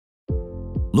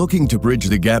Looking to bridge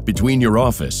the gap between your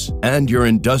office and your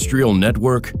industrial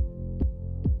network?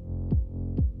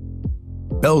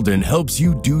 Belden helps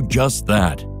you do just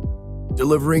that,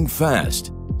 delivering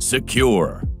fast,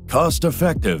 secure,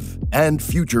 cost-effective, and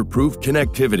future-proof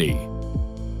connectivity.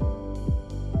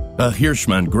 The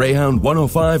Hirschmann GREYHOUND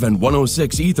 105 and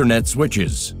 106 Ethernet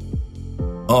switches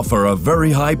offer a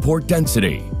very high port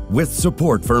density with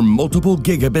support for multiple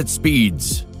gigabit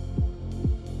speeds.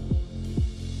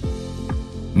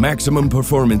 Maximum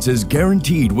performance is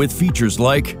guaranteed with features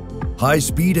like high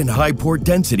speed and high port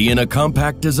density in a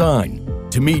compact design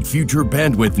to meet future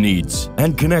bandwidth needs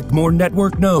and connect more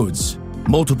network nodes.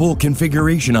 Multiple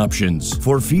configuration options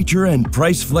for feature and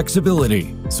price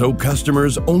flexibility, so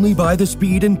customers only buy the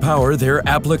speed and power their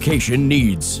application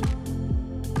needs.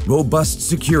 Robust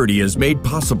security is made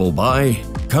possible by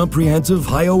comprehensive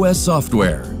iOS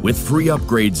software with free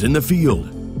upgrades in the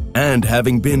field and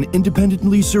having been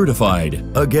independently certified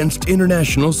against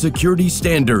international security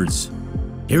standards.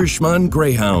 Hirschmann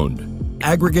GREYHOUND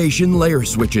aggregation layer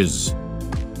switches,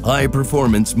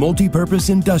 high-performance multi-purpose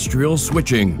industrial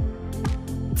switching.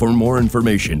 For more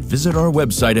information, visit our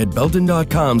website at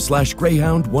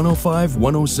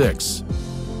belden.com/greyhound105-106.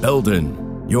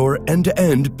 Belden, your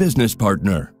end-to-end business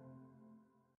partner.